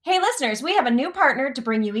Hey listeners, we have a new partner to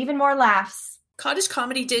bring you even more laughs. Cottage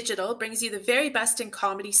Comedy Digital brings you the very best in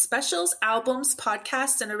comedy specials, albums,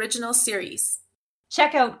 podcasts, and original series.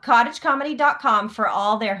 Check out cottagecomedy.com for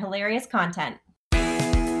all their hilarious content.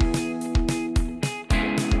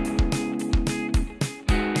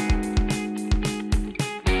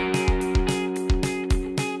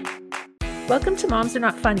 Welcome to Moms Are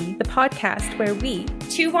Not Funny, the podcast where we,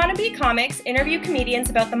 two wannabe comics, interview comedians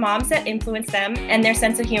about the moms that influence them and their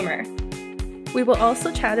sense of humor. We will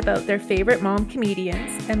also chat about their favorite mom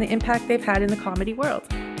comedians and the impact they've had in the comedy world.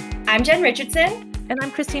 I'm Jen Richardson. And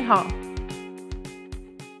I'm Christine Hall.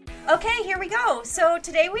 Okay, here we go. So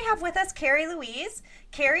today we have with us Kerri Louise.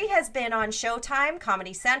 Kerri has been on Showtime,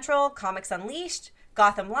 Comedy Central, Comics Unleashed,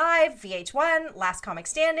 Gotham Live, VH1, Last Comic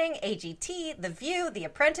Standing, AGT, The View, The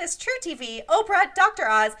Apprentice, True TV, Oprah, Dr.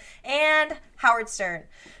 Oz, and Howard Stern.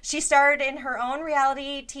 She starred in her own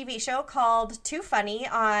reality TV show called Too Funny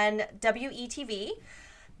on WETV.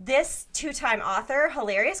 This two-time author,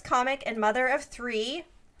 hilarious comic, and mother of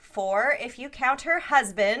four, if you count her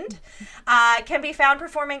husband, can be found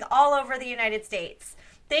performing all over the United States.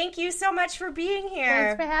 Thank you so much for being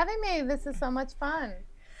here. Thanks for having me. This is so much fun.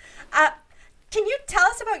 Can you tell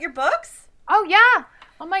us about your books? Oh, yeah.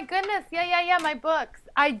 Oh, my goodness. Yeah, my books.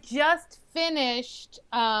 I just finished,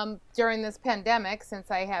 during this pandemic,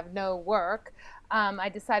 since I have no work, I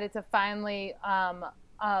decided to finally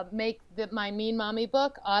make my Mean Mommy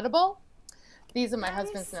book Audible. These are my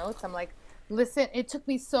husband's notes. I'm like, listen, it took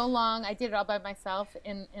me so long. I did it all by myself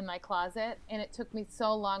in my closet, and it took me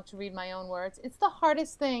so long to read my own words. It's the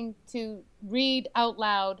hardest thing to read out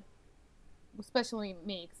loud, especially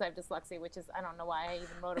me, because I have dyslexia, which is, I don't know why I even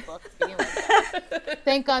wrote a book to begin with.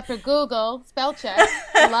 Thank God for Google, spell check.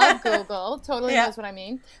 I love Google, totally knows what I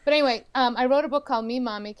mean. But anyway, I wrote a book called Mean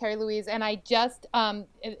Mommy, Kerri Louise, and I just,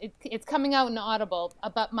 it's coming out in Audible,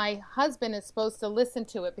 but my husband is supposed to listen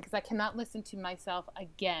to it because I cannot listen to myself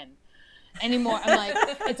again anymore. I'm like,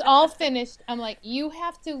 it's all finished. I'm like, you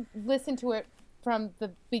have to listen to it from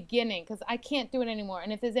the beginning because I can't do it anymore.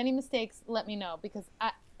 And if there's any mistakes, let me know, because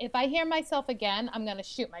if I hear myself again, I'm going to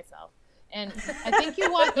shoot myself. And I think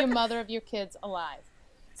you want your mother of your kids alive.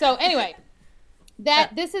 So anyway,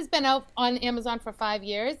 this has been out on Amazon for 5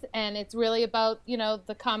 years, and it's really about,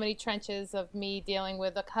 the comedy trenches of me dealing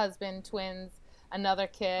with a husband, twins, another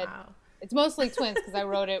kid. Wow. It's mostly twins because I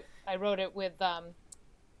wrote it with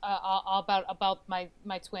all about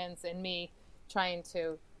my twins and me trying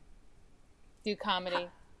to do comedy.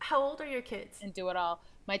 How old are your kids? And do it all.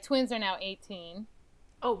 My twins are now 18.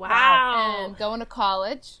 Oh, wow. And going to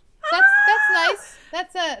college. That's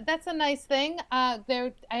nice. That's a nice thing. I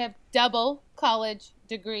have double college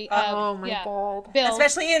degree. Oh my God. Bill.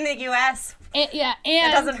 Especially in the U.S. And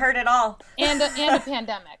it doesn't hurt at all. And a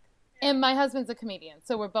pandemic. And my husband's a comedian,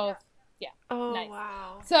 so we're both Oh, nice.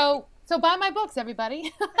 Wow. So buy my books,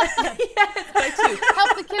 everybody. Yes,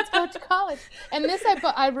 Help the kids go to college. And this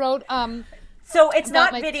I wrote. So it's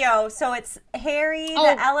not video. So it's Harry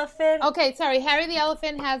the elephant. Okay, sorry. Harry the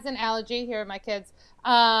elephant has an allergy. Here are my kids.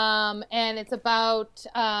 And it's about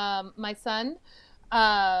my son.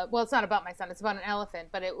 Well, it's not about my son. It's about an elephant.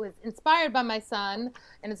 But it was inspired by my son.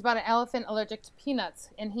 And it's about an elephant allergic to peanuts.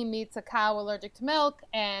 And he meets a cow allergic to milk.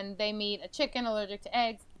 And they meet a chicken allergic to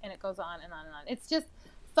eggs. And it goes on and on and on. It's just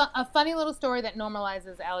a funny little story that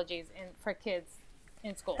normalizes allergies for kids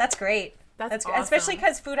in school. That's great. That's awesome. Especially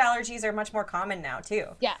because food allergies are much more common now too.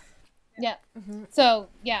 Yeah. Mm-hmm. So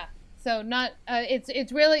not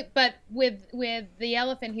it's really, but with the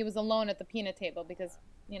elephant, he was alone at the peanut table because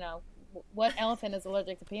what elephant is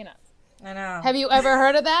allergic to peanuts? I know. Have you ever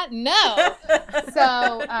heard of that? No.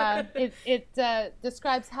 So it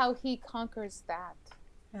describes how he conquers that.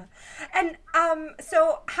 Yeah. And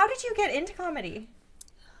so how did you get into comedy?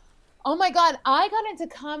 Oh my God, I got into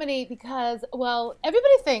comedy because, well,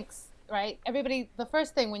 everybody thinks, right? The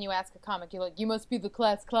first thing when you ask a comic, you're like, you must be the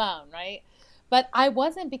class clown, right? But I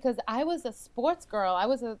wasn't, because I was a sports girl. I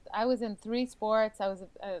was in 3 sports. I was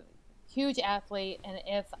a huge athlete, and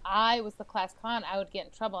if I was the class clown, I would get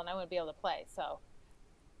in trouble and I wouldn't be able to play.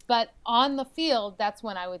 But on the field, that's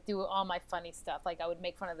when I would do all my funny stuff. Like I would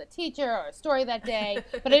make fun of the teacher or a story that day.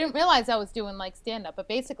 But I didn't realize I was doing like stand-up. But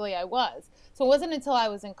basically I was. So it wasn't until I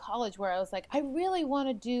was in college where I was like, I really want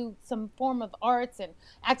to do some form of arts. And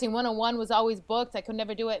acting 101 was always booked. I could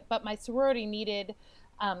never do it. But my sorority needed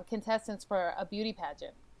contestants for a beauty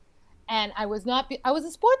pageant. And I was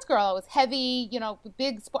a sports girl. I was heavy,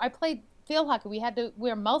 big sport. I played field hockey. We had to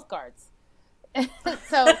wear mouth guards.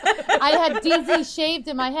 So I had DZ shaved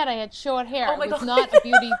in my head. I had short hair. Oh my it was God. not a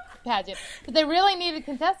beauty pageant. But they really needed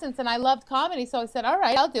contestants, and I loved comedy. So I said, all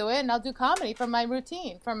right, I'll do it, and I'll do comedy for my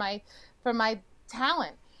routine, for my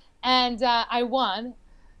talent. And I won.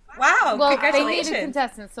 Wow, Well, they congratulations. needed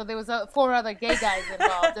contestants, so there was 4 other gay guys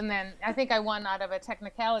involved, and then I think I won out of a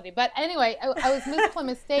technicality. But anyway, I was Miss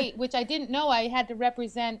Plymouth State, which I didn't know I had to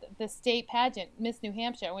represent the state pageant, Miss New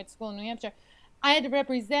Hampshire. I went to school in New Hampshire. I had to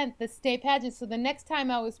represent the state pageant, so the next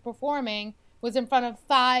time I was performing was in front of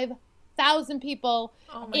 5,000 people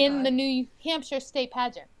in the New Hampshire state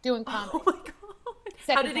pageant doing comedy. Oh my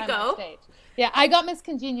God. How did it go? Yeah, I got Miss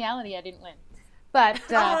Congeniality. I didn't win. But,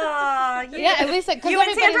 yeah, at least, because you and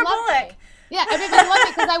everybody Sandra loved Bullock. me. Yeah, everybody loved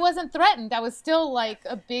me because I wasn't threatened. I was still, like,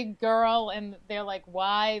 a big girl, and they're like,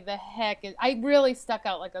 why the heck? I really stuck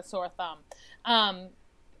out like a sore thumb.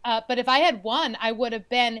 But if I had won, I would have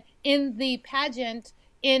been in the pageant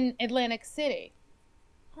in Atlantic City.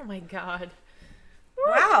 Oh, my God.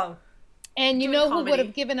 Wow. And you Doing know who comedy. would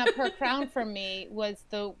have given up her crown for me was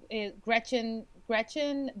the Gretchen,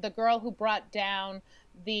 the girl who brought down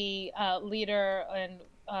the leader and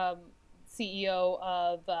CEO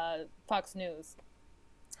of Fox News,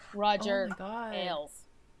 Roger Oh my God. Ailes.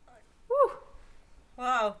 Woo.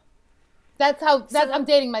 Wow. I'm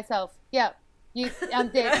dating myself. Yeah. I'm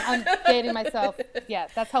dating myself. Yeah,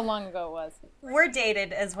 that's how long ago it was. We're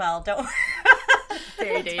dated as well. Don't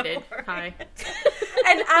Very dated. Hi.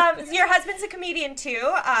 And your husband's a comedian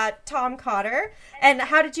too, Tom Cotter. And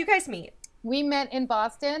how did you guys meet? We met in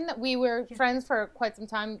Boston. We were friends for quite some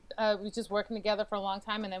time. We were just working together for a long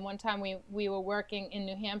time. And then one time we were working in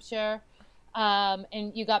New Hampshire,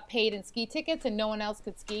 and you got paid in ski tickets, and no one else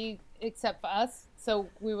could ski except for us. So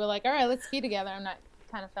we were like, all right, let's ski together. And I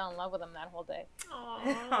kind of fell in love with him that whole day.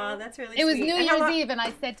 Oh, that's really It was sweet. New And how Year's long- Eve, and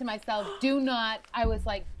I said to myself, I was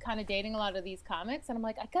like kind of dating a lot of these comics, and I'm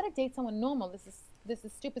like, I got to date someone normal. This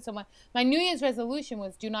is stupid. So my New Year's resolution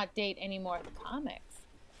was do not date any more comics.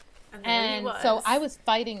 And so I was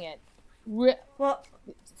fighting it Well,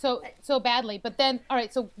 so badly. But then, all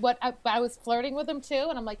right, so I was flirting with him too.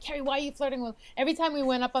 And I'm like, Kerri, why are you flirting with him? Every time we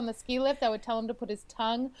went up on the ski lift, I would tell him to put his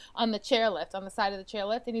tongue on the chairlift, on the side of the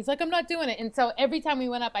chairlift. And he's like, I'm not doing it. And so every time we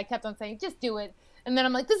went up, I kept on saying, just do it. And then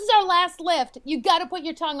I'm like, this is our last lift. You got to put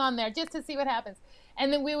your tongue on there just to see what happens.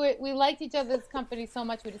 And then we liked each other's company so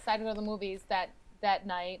much, we decided to go to the movies that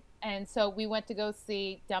night. And so we went to go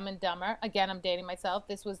see Dumb and Dumber. Again, I'm dating myself.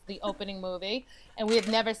 This was the opening movie, and we had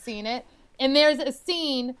never seen it. And there's a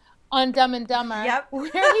scene on Dumb and Dumber where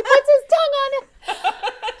he puts his tongue on it.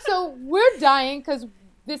 So we're dying because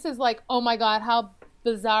this is like, oh my God, how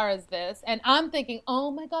bizarre is this? And I'm thinking,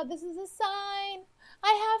 oh my God, this is a sign.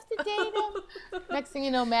 I have to date him. Next thing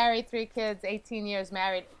you know, married, 3 kids, 18 years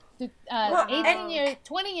married.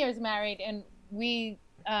 20 years married, and we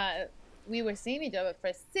were seeing each other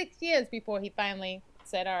for 6 years before he finally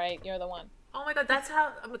said, all right, you're the one. Oh my God,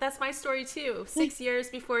 that's my story too. 6 years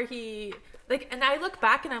before he, and I look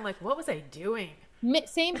back and I'm like, what was I doing?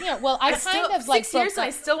 Same here. Well, I kind of 6 years and I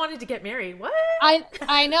still wanted to get married. What?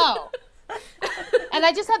 I know. And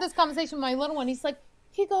I just had this conversation with my little one. He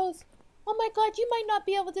goes, oh my God, you might not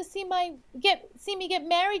be able to see me get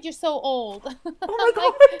married. You're so old. Oh my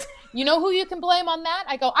God. You know who you can blame on that?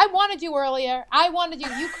 I go, I wanted you earlier. I wanted you.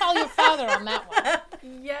 You call your father on that one.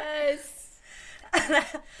 Yes.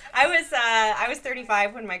 I was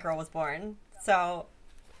 35 when my girl was born. So,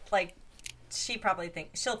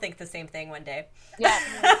 she'll think the same thing one day. Yeah.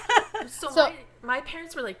 So my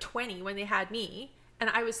parents were 20 when they had me, and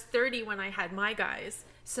I was 30 when I had my guys.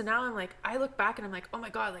 So now I'm like, I look back and I'm like, oh my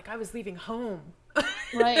God, I was leaving home.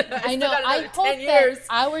 Right. I know. I hope 10 years. that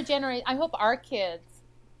our generation, I hope our kids,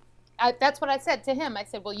 that's what I said to him. I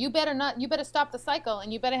said, well, you better stop the cycle,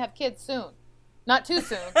 and you better have kids soon. Not too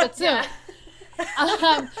soon, but soon.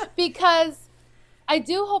 Because I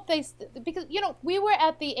do hope because, we were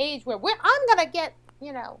at the age where I'm going to get,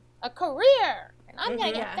 a career, and I'm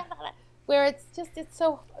going to get that. Where it's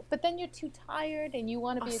so, but then you're too tired and you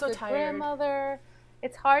want to be a good grandmother.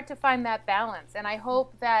 It's hard to find that balance. And I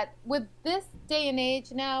hope that with this day and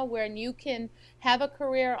age now where you can have a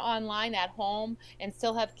career online at home and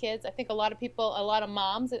still have kids, I think a lot of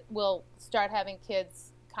moms will start having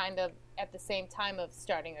kids kind of at the same time of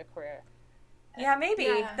starting a career. Yeah, maybe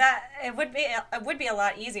that it would be a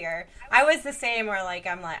lot easier. I was the same where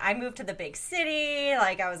I moved to the big city.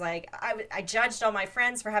 I judged all my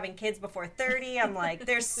friends for having kids before 30. I'm like,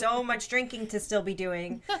 there's so much drinking to still be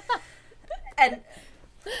doing.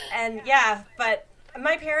 And yeah, but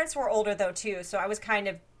my parents were older though too, so I was kind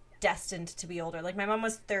of destined to be older. My mom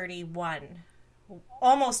was 31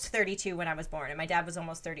 almost 32 when I was born, and my dad was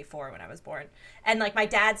almost 34 when I was born. And like my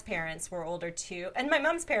dad's parents were older too, and my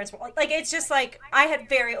mom's parents were like, it's just like I had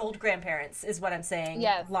very old grandparents is what I'm saying.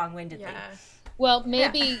 Yes. Long-windedly. Yeah. Well,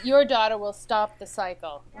 maybe your daughter will stop the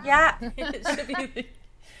cycle. Yeah. It should be,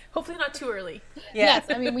 hopefully not too early. Yeah. Yes,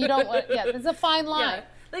 I mean, we don't want, there's a fine line. Yeah.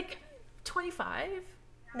 Like 25.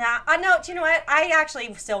 Nah, no, do you know what? I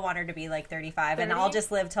actually still want her to be like 35, 30? and I'll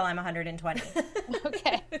just live till I'm 120.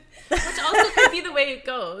 Okay. Which also could be the way it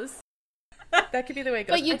goes. That could be the way it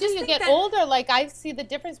goes. But you get older. Like, I see the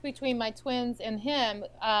difference between my twins and him.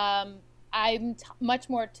 I'm much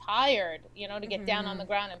more tired, to get down on the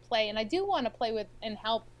ground and play. And I do want to play with and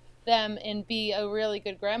help them and be a really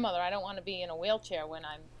good grandmother. I don't want to be in a wheelchair when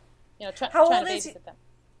I'm, trying to babysit them.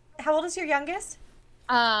 How old is your youngest?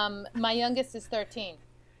 My youngest is 13.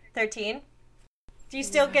 13? Do you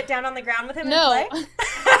still get down on the ground with him No. and play?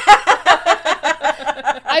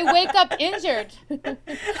 I wake up injured. The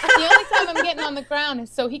only time I'm getting on the ground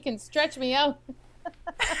is so he can stretch me out.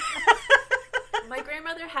 My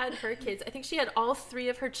grandmother had her kids. I think she had all 3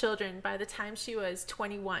 of her children by the time she was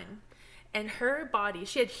 21. And her body,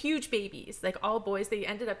 she had huge babies, like all boys. They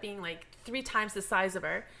ended up being like 3 times the size of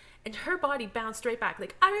her. And her body bounced right back.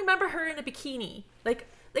 Like, I remember her in a bikini.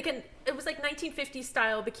 It was like 1950s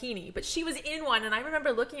style bikini, but she was in one, and I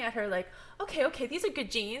remember looking at her like, okay, these are good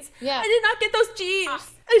jeans. Yeah. I did not get those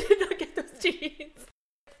jeans. I did not get those jeans.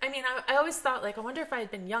 I mean, I always thought, like, I wonder if I had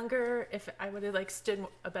been younger, if I would have, like, stood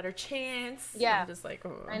a better chance. Yeah. I'm just like,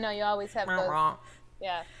 oh. I know, you always have those. Wrong.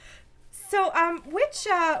 Yeah. So,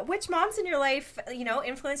 which moms in your life,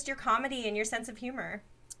 influenced your comedy and your sense of humor?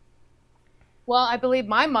 Well, I believe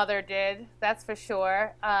my mother did, that's for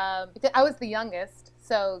sure. Because I was the youngest,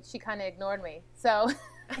 so she kind of ignored me. So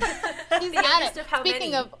she's at it.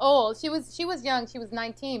 Speaking of old, she was young. She was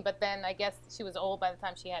 19, but then I guess she was old by the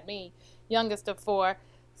time she had me, youngest of 4.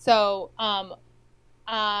 So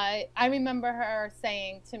I remember her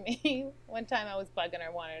saying to me one time, I was bugging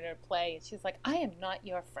her, wanted her to play, and she's like, "I am not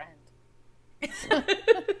your friend."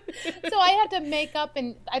 So I had to make up,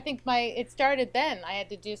 and I think it started then. I had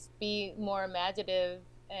to just be more imaginative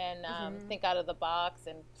and think out of the box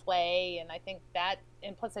and play, and I think that,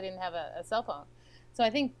 and plus I didn't have a cell phone. So I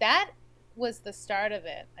think that was the start of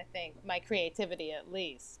it, I think, my creativity at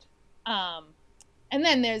least. And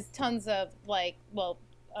then there's tons of,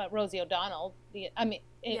 Rosie O'Donnell.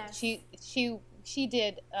 Yes. She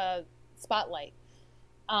did Spotlight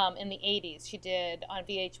in the 80s. She did on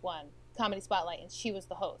VH1. Comedy Spotlight, and she was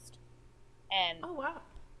the host. And Oh, wow.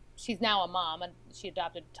 she's now a mom, and she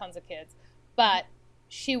adopted tons of kids. But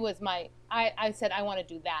she was I said, I want to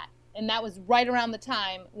do that. And that was right around the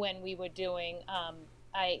time when we were doing,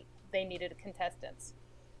 they needed contestants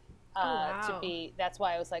to be, that's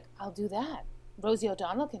why I was like, I'll do that. Rosie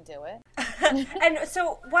O'Donnell can do it. And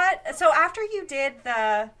so after you did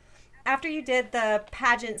the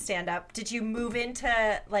pageant stand-up, did you move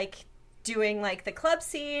into, doing the club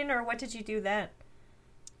scene, or what did you do then?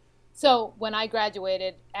 So when I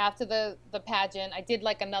graduated after the pageant, I did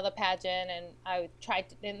another pageant, and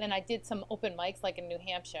and then I did some open mics in New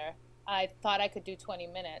Hampshire. I thought I could do 20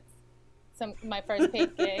 minutes. My first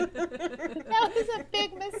paid gig. That was a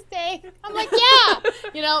big mistake. I'm like, yeah,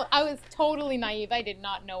 I was totally naive. I did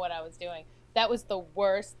not know what I was doing. That was the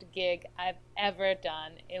worst gig I've ever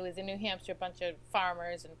done. It was in New Hampshire, a bunch of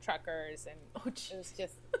farmers and truckers, and it was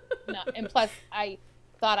just not. And plus, I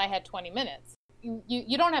thought I had 20 minutes.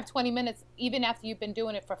 You don't have 20 minutes even after you've been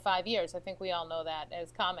doing it for 5 years. I think we all know that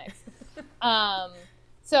as comics. But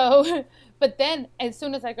then as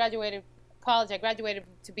soon as I graduated college, I graduated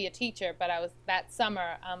to be a teacher. But that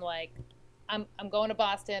summer, I'm like, I'm going to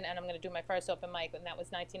Boston, and I'm going to do my first open mic, and that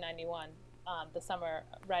was 1991. The summer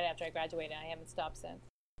right after I graduated. I haven't stopped since.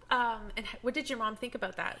 And what did your mom think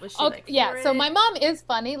about that? Was she So my mom is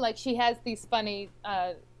funny. She has these funny,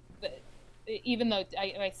 even though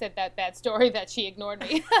I said that bad story that she ignored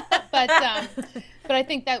me. but I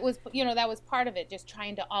think that was, that was part of it, just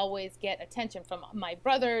trying to always get attention from my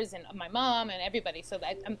brothers and my mom and everybody. So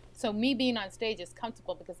me being on stage is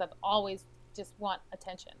comfortable because I've always just want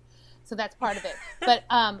attention. So that's part of it. But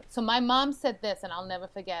so my mom said this, and I'll never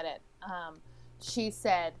forget it. She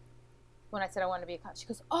said, when I said I wanted to be a cop, she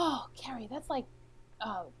goes, "Oh, Kerri, that's like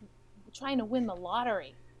trying to win the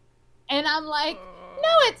lottery." And I'm like, "No,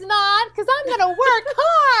 it's not, because I'm gonna work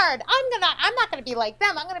hard. I'm not gonna be like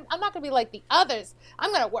them. I'm not gonna be like the others.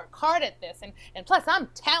 I'm gonna work hard at this, and plus I'm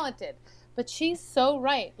talented." But she's so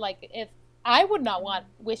right. If I would not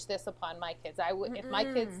wish this upon my kids, I would. If my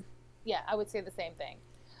kids, I would say the same thing.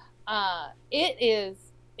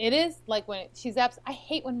 It is like when she's I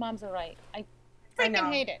hate when moms are right. I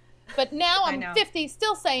freaking hate it. But now I I'm know. 50,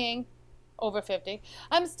 still saying, over 50,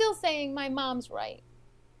 I'm still saying my mom's right.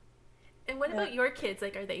 And what about your kids?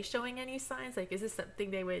 Like, are they showing any signs? Like, is this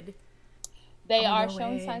something they would... They Oh, are no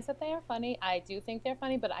showing way. signs that they are funny. I do think they're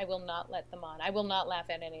funny, but I will not let them on. I will not laugh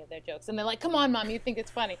at any of their jokes. And they're like, "Come on, Mom, you think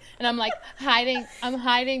it's funny?" And I'm like I'm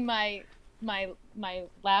hiding my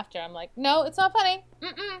laughter. I'm like, "No, it's not funny.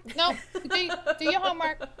 No, do your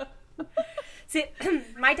homework." See,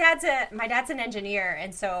 my dad's an engineer,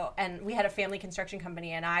 and we had a family construction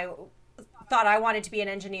company, and I thought I wanted to be an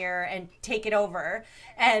engineer and take it over,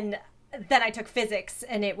 and then I took physics,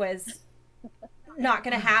 and it was not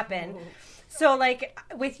going to happen. So, like,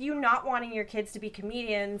 with you not wanting your kids to be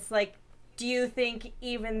comedians, like, do you think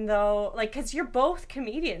even though, like, because you're both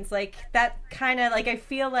comedians, like, that kind of, like, I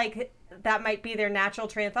feel like that might be their natural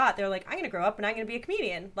train of thought. They're like, I'm going to grow up and I'm going to be a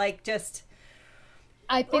comedian. Like, just...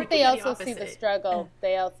 I think they also see the struggle.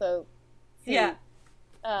 They also see... Yeah.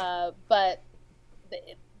 But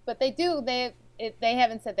they do. They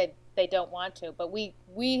haven't said they don't want to, but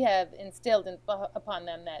we have instilled upon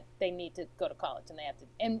them that they need to go to college and they have to.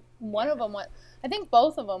 And one of them I think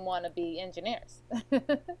both of them want to be engineers.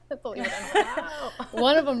 Believe it or not. Wow.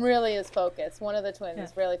 One of them really is focused. One of the twins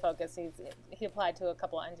is really focused. He applied to a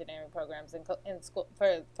couple of engineering programs in school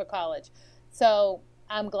for college. So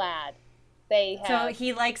I'm glad they have. So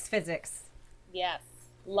he likes physics. Yes,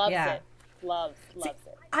 loves it. Loves it.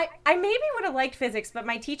 I maybe would have liked physics, but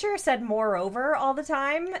my teacher said moreover all the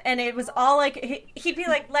time, and it was all like, he'd be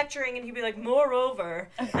like lecturing and he'd be like, moreover,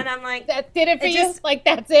 and I'm like, that did it for you? Like,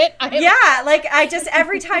 that's it? Yeah, like, I just,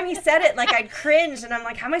 every time he said it, like, I'd cringe, and I'm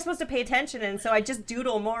like, how am I supposed to pay attention? And so I just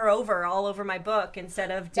doodle moreover all over my book instead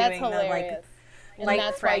of doing the, like, and light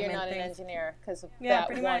that's why you're fragment not an things. engineer, because of Yeah, that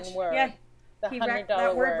pretty one much. word. Yeah, The $100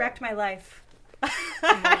 that word word. wrecked my life.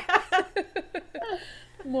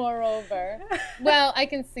 Moreover. Well, I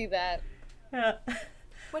can see that.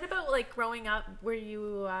 What about, like, growing up? Were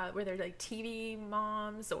there, like, TV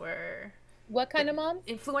moms or... What kind of moms?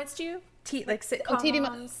 Influenced you? Like sitcom TV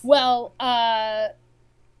moms? Well, I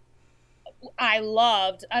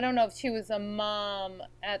don't know if she was a mom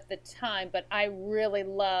at the time, but I really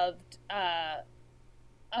loved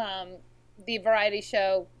the variety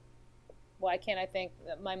show. Why can't I think?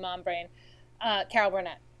 My mom brain. Carol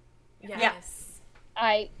Burnett. Yes.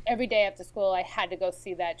 Every day after school, I had to go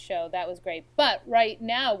see that show. That was great. But right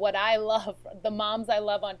now, what I love, the moms I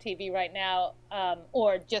love on TV right now,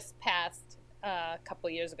 or just passed a couple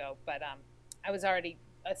of years ago, but I was already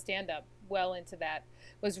a stand-up well into that,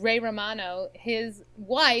 was Ray Romano, his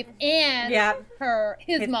wife, and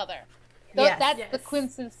his mother. That's the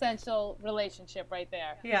quintessential relationship right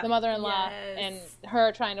there. Yeah. The mother-in-law and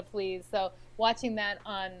her trying to please. So watching that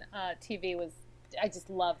on TV I just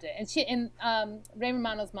loved it. And Ray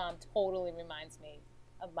Romano's mom totally reminds me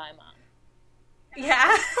of my mom.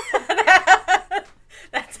 Yeah.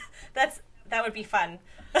 that would be fun.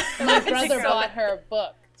 My brother bought her a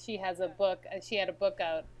book. She has a book. She had a book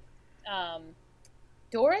out.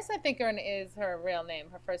 Doris, I think, is her real name.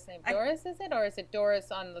 Her first name, Doris, is it? Or is it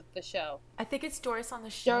Doris on the show? I think it's Doris on the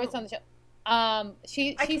show. Doris on the show.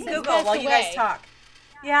 She I can since Google passed while you away. guys talk.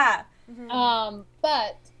 Yeah. Mm-hmm.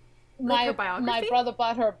 But her biography? my brother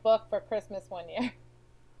bought her a book for Christmas one year.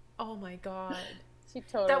 Oh my God. She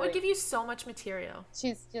totally. That would give you so much material.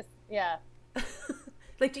 She's just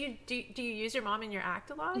Like, do you use your mom in your act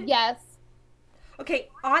a lot? Yes. Okay,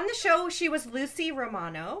 on the show she was Lucy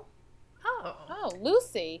Romano. Oh,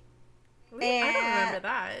 Lucy. And I don't remember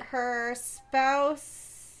that. Her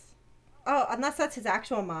spouse. Oh, unless that's his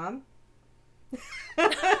actual mom.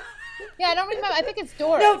 Yeah, I don't remember. I think it's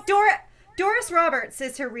Doris. No, Doris Roberts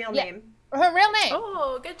is her real name. Her real name.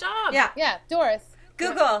 Oh, good job. Yeah, Doris.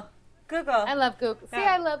 Google. I love Google. See,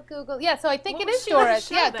 Yeah. I love Google. Yeah, so I think What it was is she on the Doris.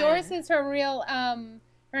 show Yeah, then? Doris is her real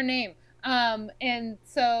her name. And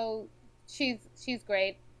so she's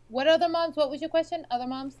great. What other moms? What was your question? Other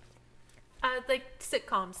moms? Like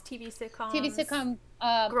sitcoms, TV sitcoms. TV sitcom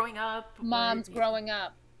growing up. moms growing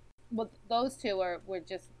up. Well, those two were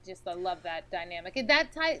just I love that dynamic. And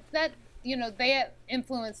that they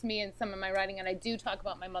influenced me in some of my writing, and I do talk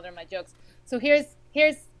about my mother in my jokes. So here's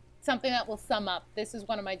something that will sum up. This is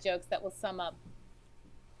one of my jokes that will sum up.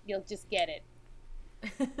 You'll just get it.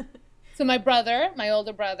 So my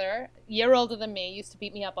older brother, a year older than me, used to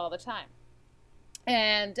beat me up all the time.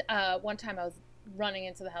 And one time I was running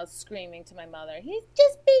into the house screaming to my mother, "He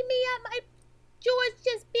just beat me up. George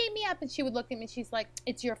just beat me up." And she would look at me, she's like,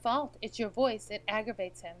 "It's your fault. It's your voice. It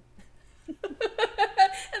aggravates him."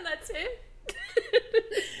 And that's it?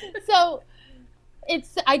 So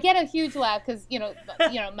I get a huge laugh because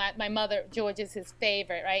my mother George is his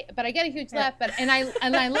favorite, right? But I get a huge laugh, and I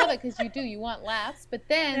love it because you want laughs, but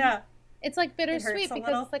then it's like bittersweet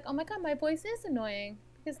because it's like, oh my god, my voice is annoying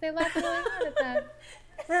because they laugh really hard at that.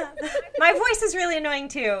 My voice is really annoying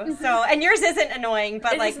too. So, and yours isn't annoying,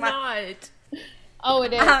 but it's not. Oh,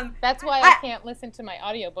 it is. That's why I can't listen to my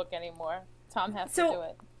audiobook anymore. Tom has to do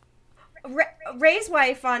it. Ray's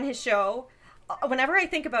wife on his show. Whenever I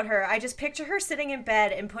think about her, I just picture her sitting in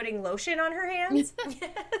bed and putting lotion on her hands.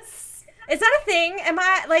 Yes. Is that a thing? Am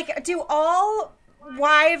I like? Do all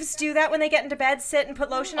wives do that when they get into bed? Sit and put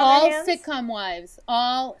lotion on their hands?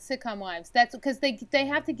 All sitcom wives. That's because they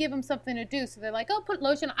have to give them something to do. So they're like, oh, put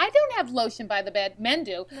lotion. I don't have lotion by the bed. Men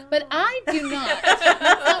do, but I do not. That's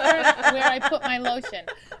not where I put my lotion.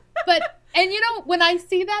 And when I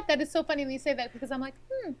see that is so funny when you say that because I'm like,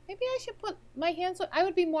 maybe I should put my hands. I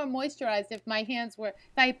would be more moisturized if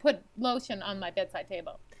I put lotion on my bedside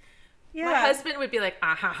table. Yeah. My husband would be like,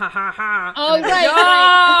 ah ha ha ha ha. Oh,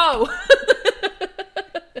 right.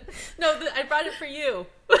 No, I brought it for you.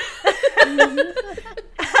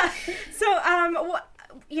 So,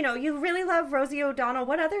 you really love Rosie O'Donnell.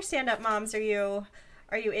 What other stand-up moms are you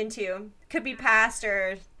into? Could be past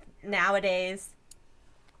or nowadays.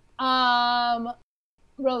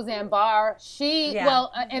 Roseanne Barr.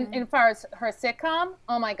 And far as her sitcom,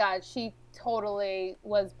 oh my God, she totally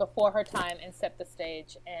was before her time and set the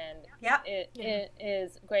stage, and it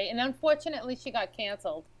is great. And unfortunately, she got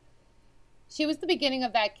canceled. She was the beginning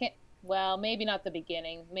of that. Well, maybe not the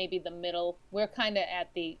beginning, maybe the middle. We're kind of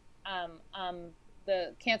at the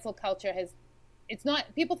cancel culture has. It's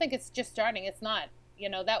not. People think it's just starting. It's not.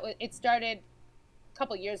 It started a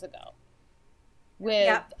couple years ago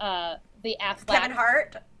with the Affleck. Kevin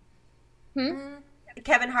Hart.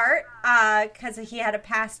 Kevin Hart, because he had a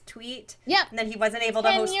past tweet. Yeah. And then he wasn't able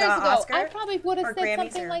to host the ago, Oscar. I probably would have said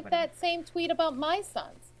something like that same tweet about my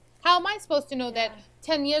sons. How am I supposed to know that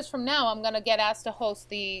 10 years from now I'm going to get asked to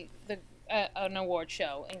host an award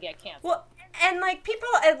show and get canceled? Well, and like people,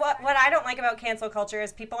 what I don't like about cancel culture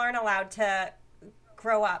is people aren't allowed to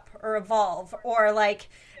grow up or evolve or like,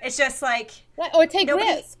 it's just like. Or take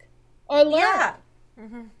risk or learn. Yeah.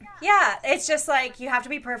 Mm-hmm. Yeah, it's just like you have to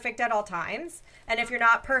be perfect at all times. And if you're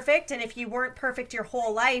not perfect, and if you weren't perfect your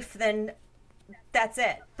whole life, then that's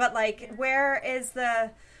it. But like, where is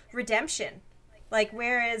the redemption? Like,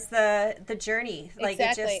 where is the journey? Like,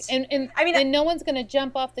 exactly. It just, and no one's going to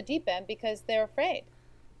jump off the deep end because they're afraid.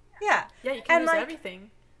 Yeah. Yeah, you can lose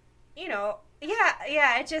everything.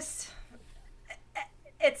 It just,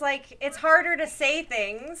 it's like, it's harder to say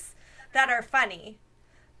things that are funny.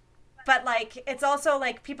 But, like, it's also,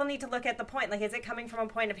 like, people need to look at the point. Like, is it coming from a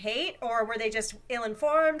point of hate? Or were they just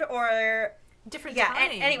ill-informed? Or... Different time.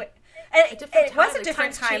 Anyway. It was a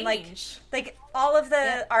different time. Change. Like, all of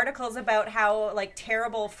the articles about how, like,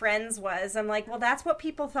 terrible Friends was. I'm like, well, that's what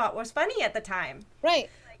people thought was funny at the time. Right.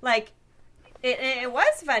 Like, it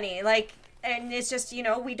was funny. Like, and it's just,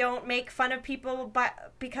 we don't make fun of people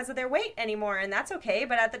because of their weight anymore. And that's okay.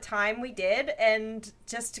 But at the time, we did. And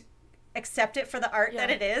just... accept it for the art that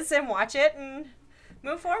it is and watch it and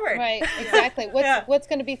move forward. Right, exactly. What's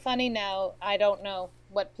going to be funny now? I don't know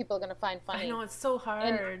what people are going to find funny. I know, it's so hard.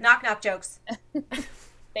 And knock jokes.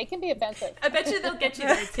 They can be offensive. I bet you they'll get you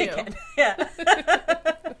there too.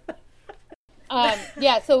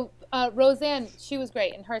 So Roseanne, she was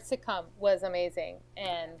great, and her sitcom was amazing.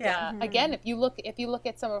 And again, if you look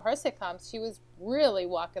at some of her sitcoms, she was really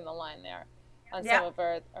walking the line there on some of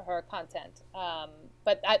her content.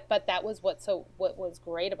 But that was what was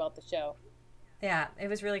great about the show. Yeah, it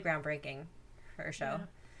was really groundbreaking for her show.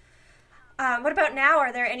 Yeah. What about now?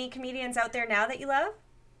 Are there any comedians out there now that you love?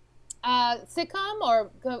 Sitcom or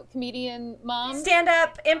comedian mom?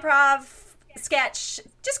 Stand-up, improv, sketch,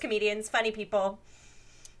 just comedians, funny people.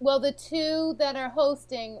 Well, the two that are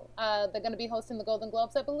hosting, they're going to be hosting the Golden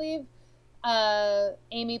Globes, I believe.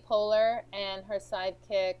 Amy Poehler and her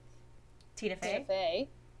sidekick, Tina Fey.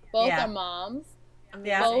 Both are moms.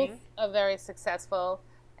 Amazing. Both are very successful.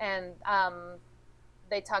 And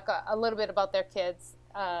they talk a little bit about their kids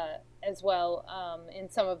as well in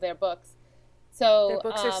some of their books. So, their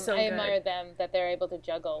books are so I admire them that they're able to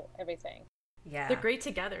juggle everything. Yeah. They're great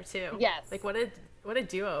together, too. Yes. Like, what a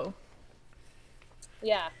duo.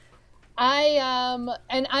 Yeah.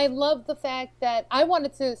 I love the fact that I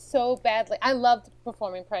wanted to so badly. I loved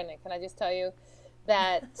performing pregnant. Can I just tell you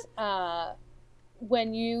that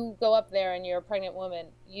when you go up there and you're a pregnant woman,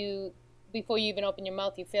 before you even open your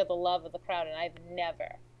mouth, you feel the love of the crowd. And I've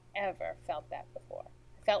never, ever felt that before.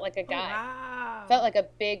 I felt like a guy. Wow. Felt like a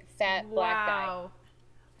big, fat, black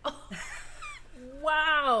guy.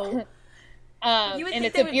 Wow. You would And think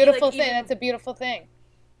it's they a would be, beautiful like, thing. even- That's a beautiful thing.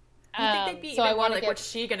 You think they'd be so I even more want to like, get... what's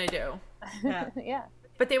she gonna do? Yeah. Yeah.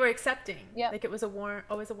 But they were accepting. Yep. Like it was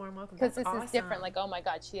always a warm welcome. Because That's this awesome. is different. Like, oh my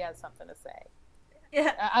God, she has something to say.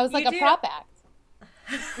 Yeah. I was like a prop act.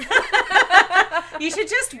 You should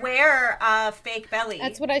just wear a fake belly.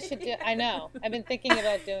 That's what I should do. I know. I've been thinking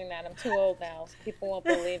about doing that. I'm too old now. So people won't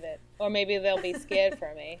believe it. Or maybe they'll be scared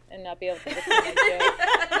for me and not be able to listen to my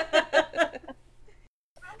joke.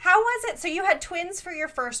 How was it? So you had twins for your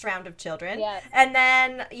first round of children. Yes. And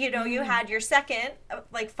then, you had your second,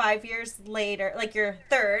 like 5 years later, like your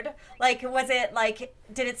third. Like, was it like,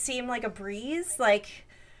 did it seem like a breeze? Like,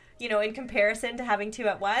 in comparison to having two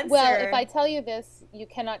at once? Well, or... if I tell you this, you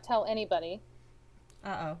cannot tell anybody.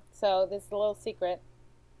 Uh-oh. So this is a little secret.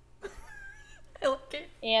 I like it.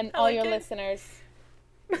 And I all like your it. listeners,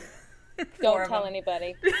 Four don't of tell them.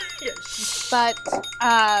 anybody. Yeah. But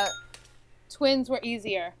twins were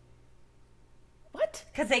easier. What?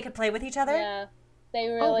 Because they could play with each other? Yeah. They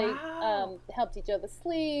really wow. helped each other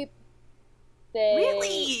sleep. They,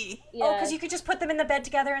 Really? Yeah. Oh, because you could just put them in the bed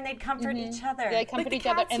together and they'd comfort each other. They comfort the each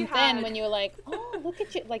other. cats you And then had. when you were like, oh, look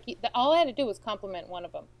at you. Like, all I had to do was compliment one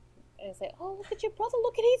of them. And say, oh, look at your brother.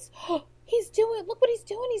 Look at he's doing, look what he's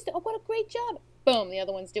doing. Oh, what a great job. Boom, the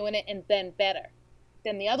other one's doing it, and then better.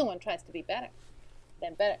 Then the other one tries to be better.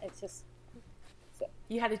 Then better. It's just...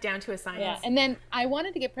 You had it down to a science. Yeah, and then I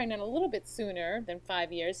wanted to get pregnant a little bit sooner than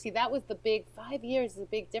 5 years. See, that was the big 5 years is a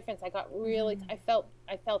big difference. I got really, I felt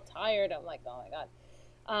tired. I'm like, oh my God.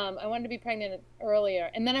 I wanted to be pregnant earlier,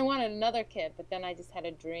 and then I wanted another kid, but then I just had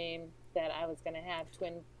a dream that I was going to have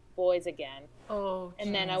twin boys again. Oh.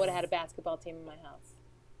 And then I would have had a basketball team in my house.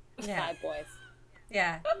 Yeah. 5 boys.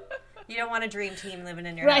 Yeah. You don't want a dream team living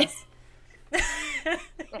in your Right. house.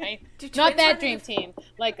 Right? Do Not twins that run dream in team.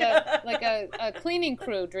 Like a cleaning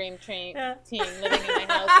crew dream team living in my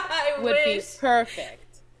house I would wish. be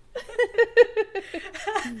perfect.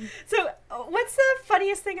 So, what's the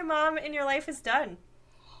funniest thing a mom in your life has done?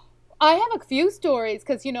 I have a few stories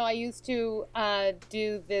because, I used to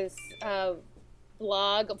do this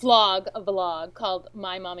vlog called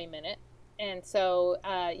My Mommy Minute. And so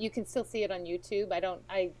you can still see it on YouTube.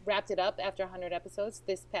 I wrapped it up after 100 episodes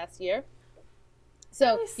this past year.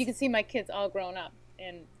 So Nice. you can see my kids all grown up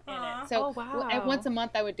in Aw. it. So Oh, wow. once a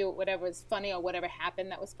month I would do whatever was funny or whatever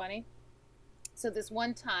happened that was funny. So this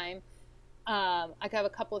one time, I have a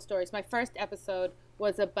couple of stories. My first episode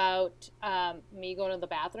was about me going to the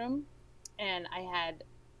bathroom, and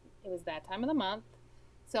it was that time of the month,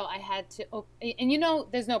 so I had to, and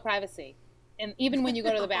there's no privacy. And even when you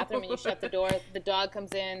go to the bathroom and you shut the door, the dog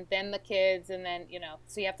comes in, then the kids, and then,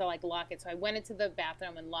 so you have to lock it. So I went into the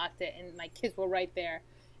bathroom and locked it, and my kids were right there,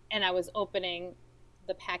 and I was opening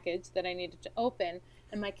the package that I needed to open,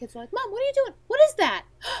 and my kids were like, Mom, what are you doing? What is that?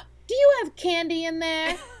 Do you have candy in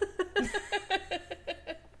there?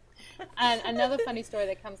 And another funny story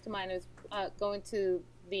that comes to mind is going to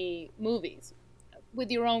the movies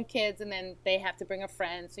with your own kids, and then they have to bring a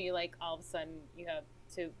friend, so you all of a sudden you have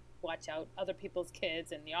to watch out other people's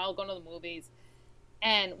kids, and you're all going to the movies,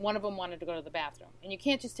 and one of them wanted to go to the bathroom, and you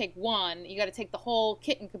can't just take one, you got to take the whole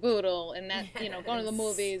kit and caboodle, and that going to the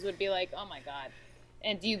movies would be like, oh my God.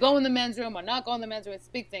 And do you go in the men's room or not go in the men's room? It's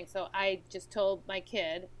a big thing. So I just told my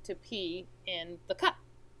kid to pee in the cup,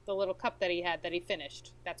 the little cup that he had that he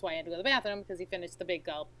finished. That's why I had to go to the bathroom, because he finished the big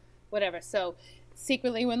gulp, whatever. So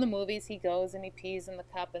secretly, when the movies, he goes and he pees in the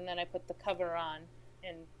cup, and then I put the cover on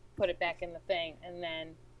and put it back in the thing, and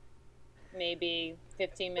then maybe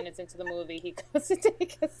 15 minutes into the movie, he goes to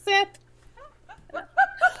take a sip. No!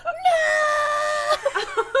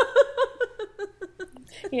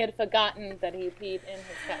 He had forgotten that he peed in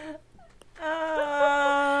his cup.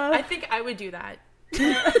 I think I would do that.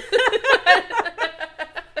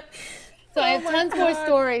 So I have tons more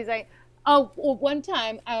stories. One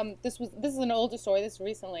time, this is an older story. This is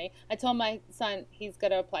recently. I told my son he's got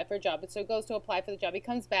to apply for a job, so he goes to apply for the job. He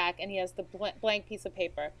comes back and he has the blank piece of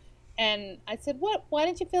paper, and I said, "What? Why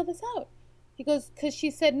didn't you fill this out?" He goes, "'Cause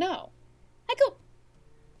she said no." I go,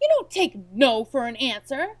 "You don't take no for an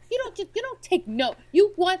answer. You don't take no.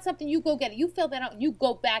 You want something, you go get it. You fill that out, and you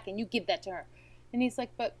go back and you give that to her." And he's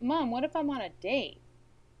like, "But Mom, what if I'm on a date?"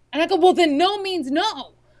 And I go, "Well, then no means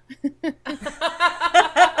no." He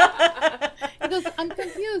goes, "I'm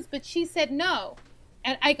confused, but she said no."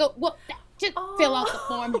 And I go, "Well, just fill out the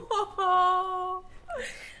form."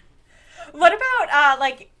 What about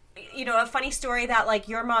a funny story that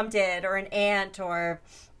your mom did, or an aunt, or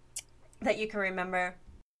that you can remember?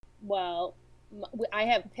 Well, I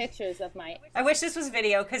have pictures of my. I wish this was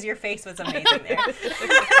video because your face was amazing there.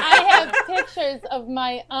 I have pictures of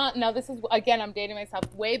my aunt. Now this is again, I'm dating myself.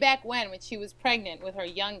 Way back when she was pregnant with her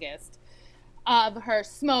youngest, of her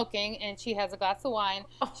smoking, and she has a glass of wine.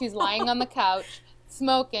 She's lying on the couch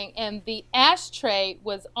smoking, and the ashtray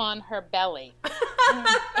was on her belly,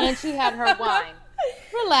 and she had her wine.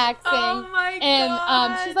 Relaxing. Oh my God.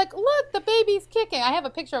 And she's like, look, the baby's kicking. I have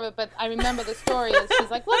a picture of it, but I remember the story is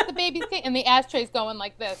she's like, look, the baby's kicking. And the ashtray's going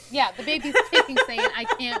like this. Yeah, the baby's kicking, saying, I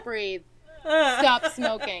can't breathe. Stop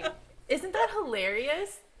smoking. Isn't that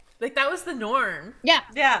hilarious? Like, that was the norm. Yeah.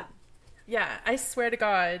 Yeah. Yeah, I swear to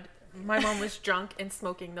God, my mom was drunk and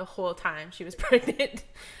smoking the whole time she was pregnant.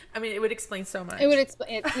 I mean, it would explain so much. It would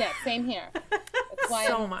explain. Yeah, same here. That's why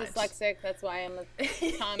So I'm much. dyslexic. That's why I'm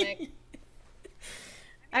a comic.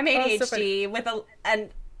 I'm ADHD and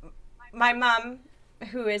my mom,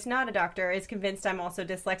 who is not a doctor, is convinced I'm also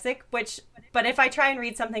dyslexic, but if I try and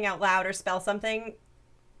read something out loud or spell something,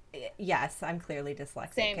 yes, I'm clearly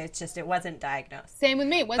dyslexic. Same. It's just, it wasn't diagnosed. Same with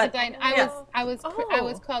me. I was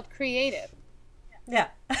Oh. called creative. Yeah.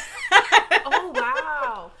 Oh,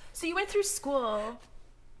 wow. So you went through school,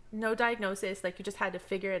 no diagnosis, like you just had to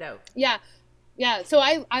figure it out. Yeah. Yeah, so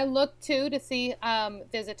I looked too to see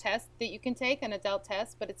there's a test that you can take, an adult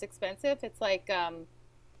test, but it's expensive. It's like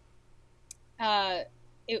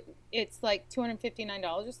it's like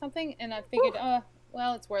 $259 or something, and I figured,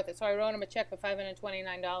 well, it's worth it. So I wrote him a check for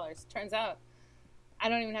 $529. Turns out I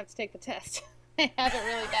don't even have to take the test. I have it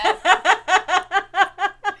really bad.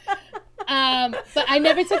 But I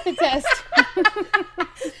never took the test.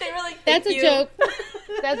 They were like, That's "Thank a you." joke.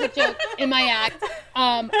 That's a joke in my act.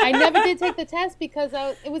 I never did take the test because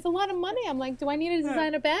it was a lot of money. I'm like, do I need to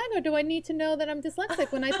design a bag or do I need to know that I'm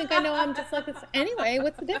dyslexic when I think I know I'm dyslexic? Anyway,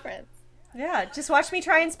 what's the difference? Yeah, just watch me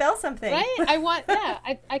try and spell something. Right?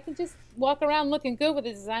 I can just walk around looking good with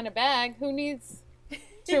a designer bag. Who needs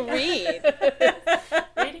to read?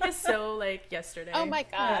 Reading is so like yesterday. Oh my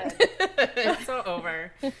God. It's so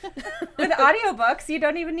over. With audiobooks, you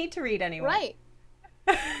don't even need to read anymore. Right.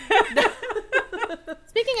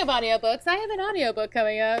 Speaking of audiobooks, I have an audiobook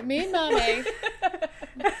coming out. Me and Mommy.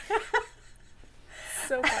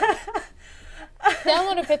 So funny.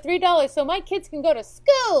 Download it for $3 so my kids can go to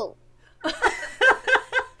school.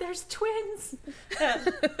 There's twins.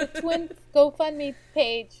 The twin GoFundMe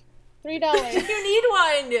page. $3. You need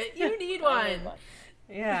one. You need one.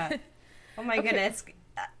 Yeah. Oh my goodness.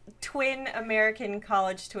 Twin American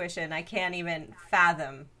college tuition. I can't even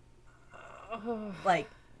fathom, like,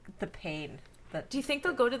 the pain. Do you think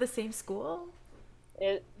they'll go to the same school?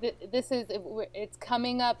 It's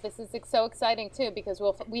coming up. This is so exciting too because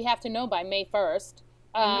we have to know by May 1st,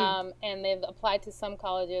 and they've applied to some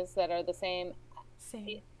colleges that are the same.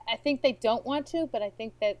 Same. I think they don't want to, but I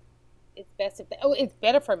think that it's best if it's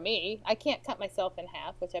better for me. I can't cut myself in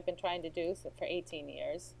half, which I've been trying to do for 18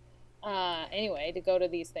 years. Anyway, to go to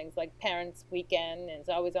these things like Parents' Weekend, and it's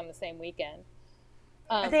always on the same weekend.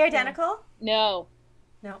 Are they identical? No.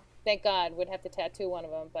 No. Thank God. Would have to tattoo one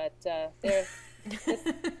of them, but they're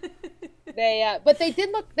but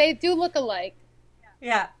they do look alike.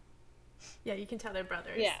 Yeah. Yeah, you can tell they're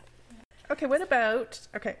brothers. Yeah. Okay, what about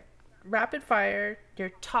rapid fire, your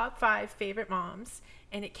top 5 favorite moms,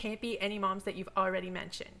 and it can't be any moms that you've already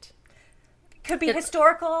mentioned. Could be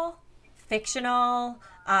historical, fictional,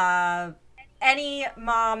 any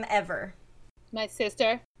mom ever. My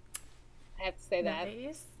sister. I have to say that.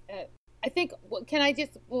 Nice. I think. Can I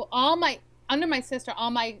just? Well, under my sister,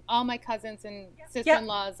 all my cousins and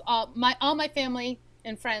sister-in-laws, all my family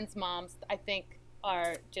and friends' moms, I think,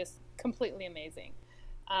 are just completely amazing.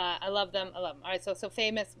 I love them. All right, so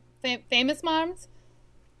famous moms.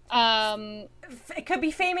 It could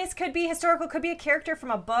be famous, could be historical, could be a character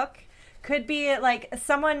from a book, could be like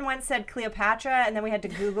someone once said Cleopatra, and then we had to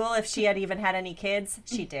Google if she had even had any kids.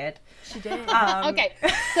 She did. She did. Okay,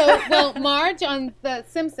 so Marge on The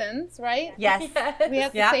Simpsons, right? Yes. We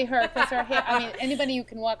have to say her because her hair. I mean, anybody who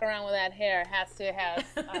can walk around with that hair has to have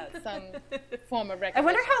some form of recognition. I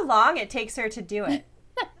wonder how long it takes her to do it.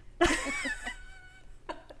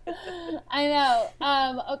 I know.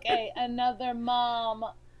 Okay, another mom.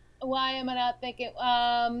 Why am I not thinking?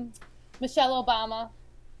 Michelle Obama.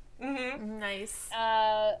 Mm-hmm. Nice.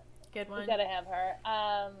 Good one. We gotta have her.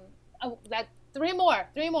 That three more,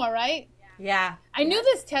 right? Yeah. I knew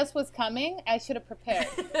this test was coming. I should have prepared,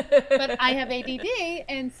 but I have ADD,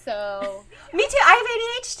 and so. Me too. I have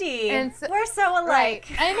ADHD. And so, we're so alike.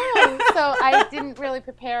 Right. I know. So I didn't really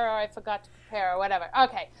prepare, or I forgot to prepare, or whatever.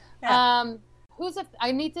 Okay. Yeah.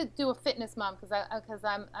 I need to do a fitness mom because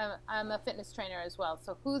I'm a fitness trainer as well.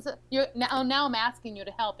 So now I'm asking you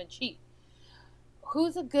to help and cheat.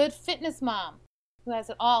 who's a good fitness mom who has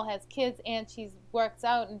it all, has kids, and she works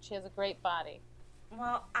out, and she has a great body?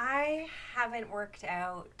 Well, I haven't worked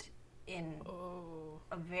out in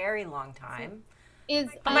a very long time.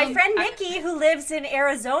 My friend Nikki, who lives in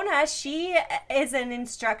Arizona, she is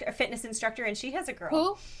a fitness instructor, and she has a girl.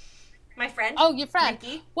 Who? My friend. Oh, your friend.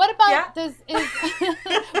 Nikki. What about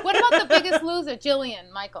what about the Biggest Loser,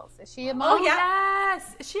 Jillian Michaels? Is she a mom? Oh, yeah.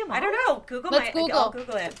 Yes. Is she a mom? I don't know. I'll Google it.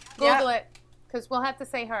 Google it, because we'll have to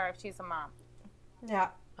say her if she's a mom. Yeah.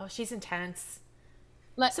 Oh, she's intense.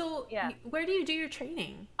 So, yeah. Where do you do your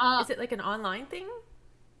training? Is it like an online thing?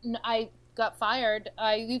 I got fired.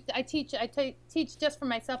 I teach just for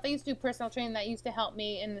myself. I used to do personal training. That used to help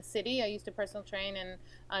me in the city. I used to personal train and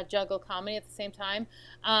juggle comedy at the same time.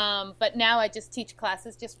 But now I just teach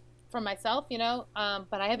classes just for myself, you know.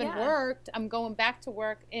 But I haven't worked. I'm going back to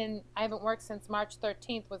work I haven't worked since March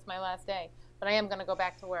 13th was my last day. But I am going to go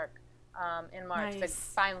back to work in March. Nice. But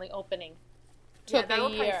finally opening. Took a year.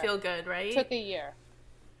 Probably feel good, right? Took a year.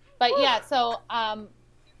 But yeah, so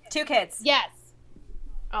 2 kids. Yes.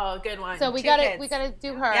 Oh, good one. So we gotta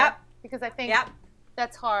do her because I think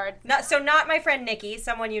that's hard. Not my friend Nikki,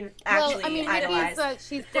 someone you actually idolize.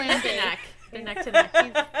 She's brand the neck to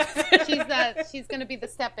neck. She's gonna be the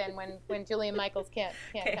step in when Jillian Michaels can't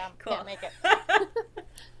make it.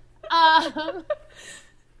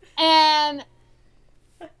 And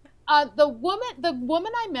the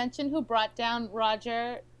woman I mentioned who brought down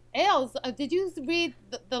Roger Ailes. Did you read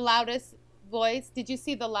the Loudest Voice? Did you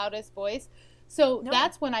see The Loudest Voice? So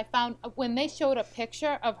that's when I found, when they showed a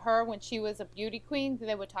picture of her when she was a beauty queen,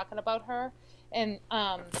 they were talking about her. And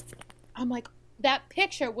I'm like, that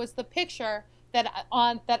picture was the picture that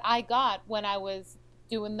I got when I was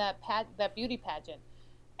doing that beauty pageant.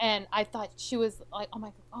 And I thought she was like, oh my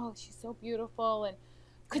God, oh, she's so beautiful. And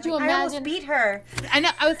could you imagine? I almost beat her. I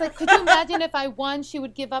know. I was like, could you imagine if I won, she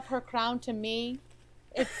would give up her crown to me?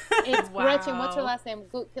 It's wow. Gretchen. What's her last name?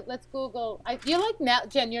 Let's Google. You're like now,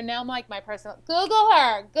 Jen. You're now like my personal. Google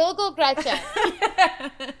her. Google Gretchen.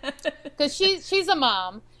 Because she's a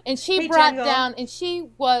mom, and she brought down, and she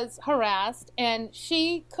was harassed, and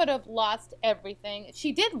she could have lost everything.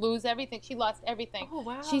 She did lose everything. She lost everything. Oh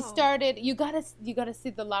wow. She started. You gotta see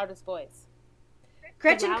The Loudest Voice.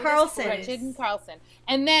 Gretchen Carlson. Gretchen Carlson.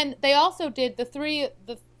 And then they also did they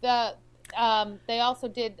also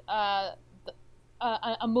did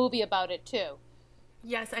a movie about it too.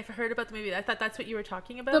 Yes, I've heard about the movie. I thought that's what you were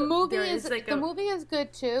talking about. The movie is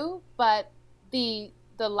good too, but the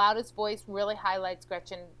Loudest Voice really highlights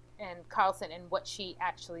Gretchen and Carlson and what she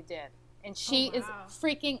actually did. And she is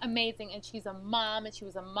freaking amazing, and she's a mom, and she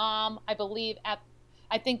was a mom, I believe,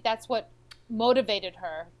 I think that's what motivated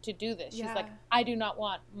her to do this. She's like, I do not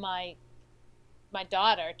want my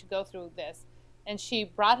daughter to go through this. And she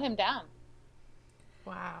brought him down.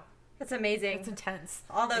 Wow. That's amazing. It's intense.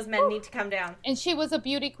 All those men need to come down. And she was a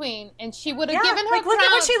beauty queen, and she would have given her crown. Look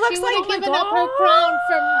at what she looks like. She would have given up her crown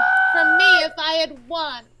from me if I had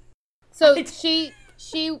won. So she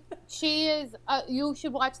is. You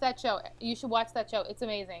should watch that show. You should watch that show. It's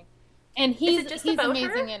amazing. And he's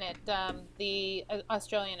amazing in it. The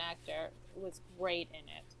Australian actor was great in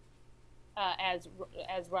it. As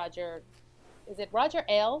Roger. Is it Roger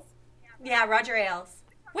Ailes? Yeah, Roger Ailes.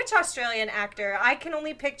 Which Australian actor? I can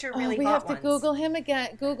only picture really hot ones. We have to Google him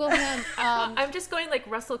again. Google him. I'm just going like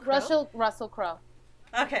Russell Crowe. Russell Crowe.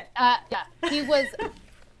 Okay. Yeah, he was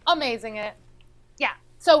amazing in it. Yeah.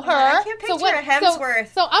 So her. I can't picture a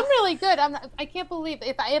Hemsworth. So I'm really good. I can't believe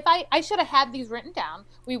if I should have had these written down.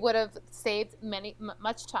 We would have saved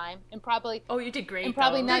much time and probably. Oh, you did great. And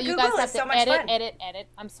probably now you guys have to edit.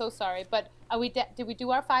 I'm so sorry, but did we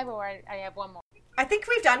do our 5 or I have one more? I think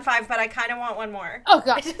we've done 5, but I kind of want one more. Oh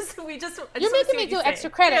God! You're making me do extra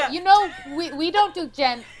credit. Yeah. You know, we don't do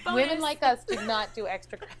Jen. Women like us do not do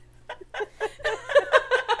extra credit.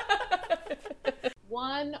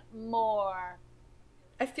 One more.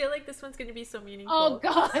 I feel like this one's going to be so meaningful. Oh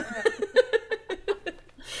God!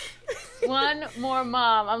 One more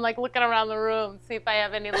mom. I'm like looking around the room, see if I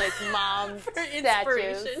have any like mom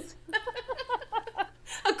statues.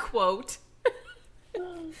 A quote.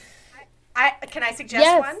 Can I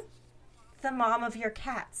suggest one? The mom of your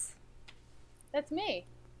cats. That's me.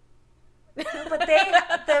 No, but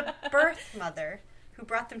the birth mother who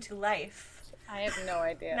brought them to life. I have no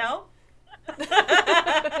idea. No?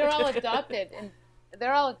 They're all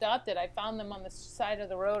adopted. I found them on the side of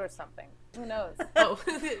the road or something. Who knows? Oh,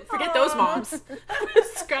 forget those moms.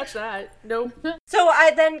 Scratch that. Nope. So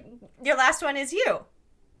then your last one is you.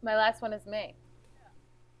 My last one is me.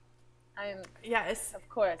 Yes, of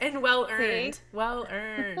course, and well earned. Well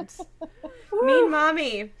earned. Mean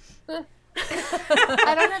mommy.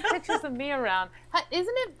 I don't have pictures of me around.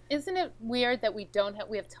 Isn't it weird that we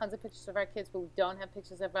have tons of pictures of our kids, but we don't have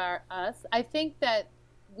pictures of us? I think that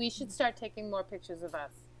we should start taking more pictures of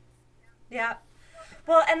us. Yeah.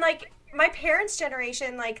 Well, and like my parents'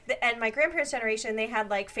 generation, and my grandparents' generation, they had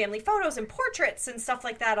like family photos and portraits and stuff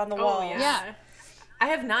like that on the wall. Yeah. I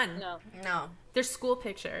have none. No. They're school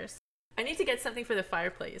pictures. I need to get something for the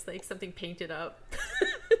fireplace, like something painted up.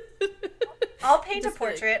 I'll paint a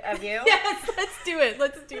portrait of you. Yes, let's do it.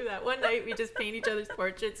 Let's do that. One night we just paint each other's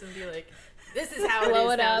portraits and be like, this is how Blow it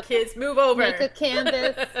is it now. up. Kids, move over. Make a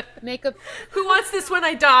canvas. Who wants this when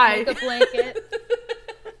I die? Make a blanket.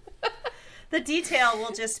 The detail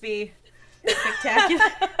will just be spectacular.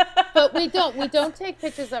 But we don't take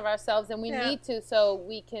pictures of ourselves, and we need to, so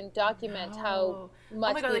we can document how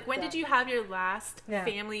much. Oh my god! Like, when did you have your last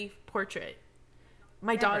family portrait?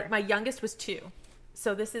 My daughter, my youngest, was 2,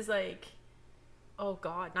 so this is like,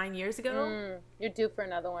 9 years ago. You're due for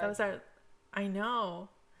another one. That was I know,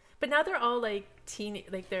 but now they're all like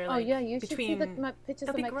like they're like. Oh yeah, you should see my pictures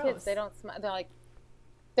of my gross. kids. They don't smile. They're like,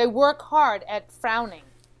 they work hard at frowning.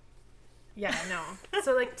 Yeah, no.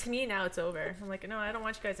 So, like, to me, now it's over. I'm like, no, I don't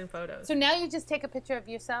want you guys in photos. So now you just take a picture of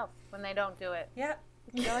yourself when they don't do it. Yeah.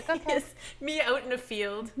 You're like, okay. Yes, me out in a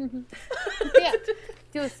field. Yeah.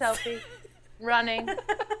 Do a selfie. Running.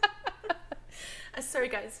 Sorry,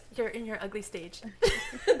 guys. You're in your ugly stage.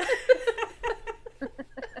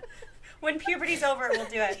 When puberty's over, we'll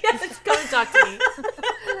do it. Yes, come and talk to me.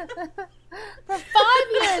 For 5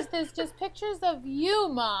 years, there's just pictures of you,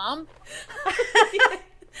 Mom.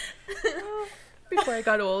 Before I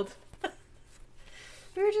got old.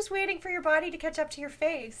 We were just waiting for your body to catch up to your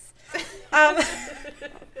face.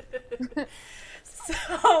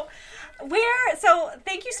 So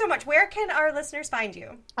thank you so much. Where can our listeners find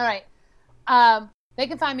you? All right. They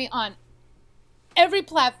can find me on every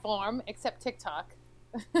platform except TikTok.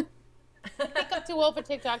 I think I'm too old for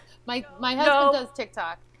TikTok. My husband does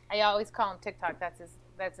TikTok. I always call him TikTok.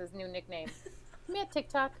 That's his new nickname. Me at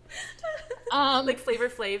TikTok. Like Flavor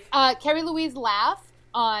Flav. Kerri Louise Laugh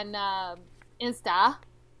on Insta.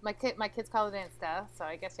 My kids call it Insta, so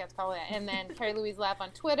I guess you have to call it that. And then Kerri Louise Laugh on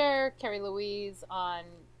Twitter, Kerri Louise on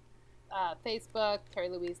Facebook,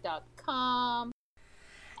 KerriLouise.com.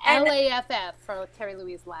 LAFF for Kerri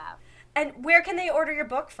Louise Laugh. And where can they order your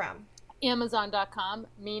book from? Amazon.com.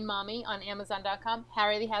 Mean Mommy on Amazon.com.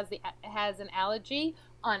 Harry has an allergy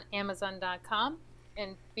on Amazon.com.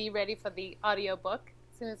 And be ready for the audiobook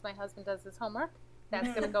as soon as my husband does his homework. That's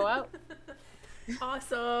going to go out.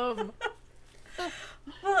 Awesome.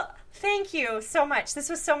 Well, thank you so much. This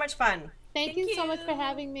was so much fun. Thank you so much for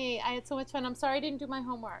having me. I had so much fun. I'm sorry I didn't do my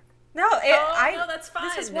homework. No, no, that's fine.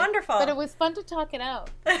 This is wonderful. But it was fun to talk it out.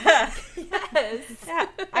 Yes. Yeah,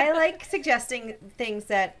 I like suggesting things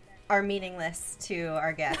that are meaningless to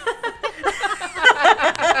our guests.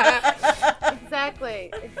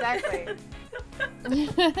 Exactly.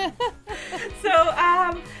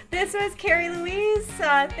 So this was Kerri Louise.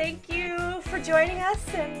 Thank you for joining us,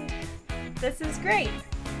 and this is great.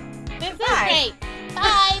 This is great.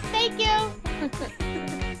 Bye. Thank you.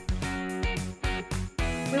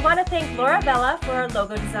 We want to thank Laura Bella for our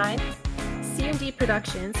logo design, CMD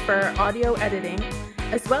Productions for our audio editing,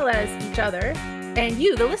 as well as each other, and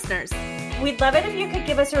you, the listeners. We'd love it if you could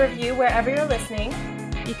give us a review wherever you're listening.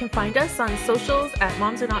 You can find us on socials at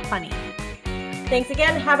Moms Are Not Funny. Thanks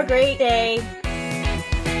again. Have a great day.